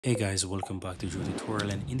Hey guys, welcome back to Joe Tutorial,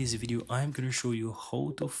 and in this video I'm going to show you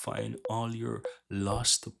how to find all your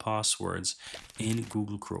lost passwords in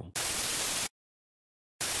Google Chrome.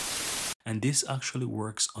 And this actually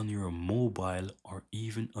works on your mobile or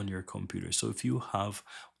even on your computer. So if you have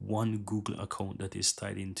one Google account that is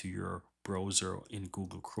tied into your browser in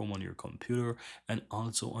Google Chrome on your computer and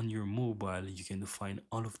also on your mobile, you can find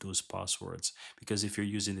all of those passwords. Because if you're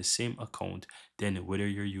using the same account, then whether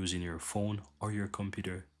you're using your phone or your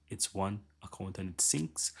computer, it's one account and it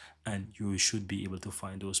syncs, and you should be able to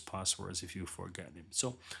find those passwords if you forget them.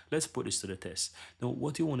 So let's put this to the test. Now,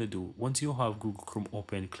 what you want to do, once you have Google Chrome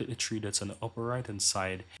open, click the tree that's on the upper right hand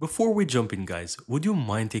side. Before we jump in, guys, would you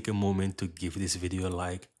mind take a moment to give this video a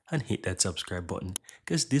like and hit that subscribe button,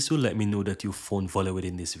 because this will let me know that you found value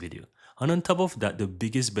within this video. And on top of that, the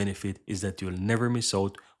biggest benefit is that you'll never miss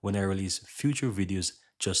out when I release future videos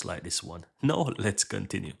just like this one. Now let's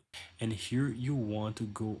continue. And here you want to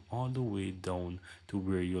go all the way down to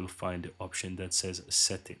where you'll find the option that says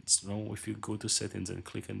settings. Now if you go to settings and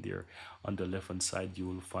click on there, on the left hand side you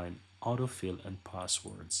will find autofill and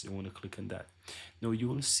passwords. You want to click on that. Now you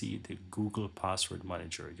will see the Google password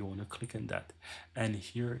manager. You want to click on that, and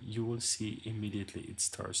here you will see immediately it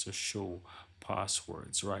starts to show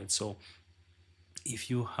passwords, right? So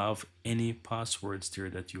if you have any passwords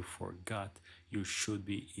there that you forgot, you should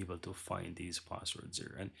be able to find these passwords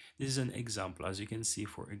there. And this is an example. As you can see,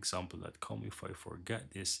 for example.com, if I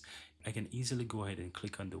forget this, I can easily go ahead and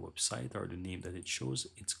click on the website or the name that it shows.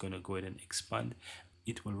 It's going to go ahead and expand.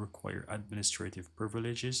 It will require administrative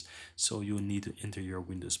privileges, so you need to enter your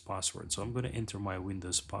Windows password. So I'm going to enter my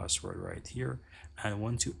Windows password right here, and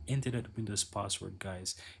once you enter that Windows password,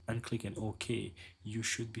 guys, and click on OK, you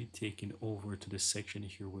should be taken over to the section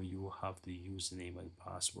here where you have the username and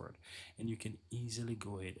password, and you can easily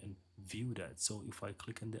go ahead and view that. So if I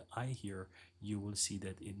click on the I here, you will see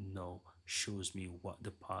that it now shows me what the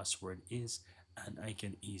password is, and I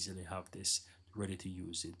can easily have this ready to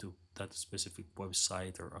use it to that specific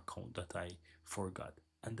website or account that I forgot.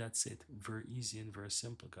 And that's it. Very easy and very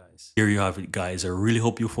simple, guys. Here you have it, guys. I really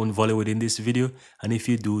hope you found value within this video. And if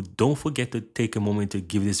you do, don't forget to take a moment to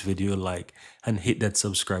give this video a like and hit that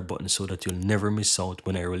subscribe button so that you'll never miss out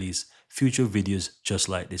when I release future videos just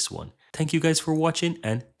like this one. Thank you guys for watching,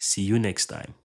 and see you next time.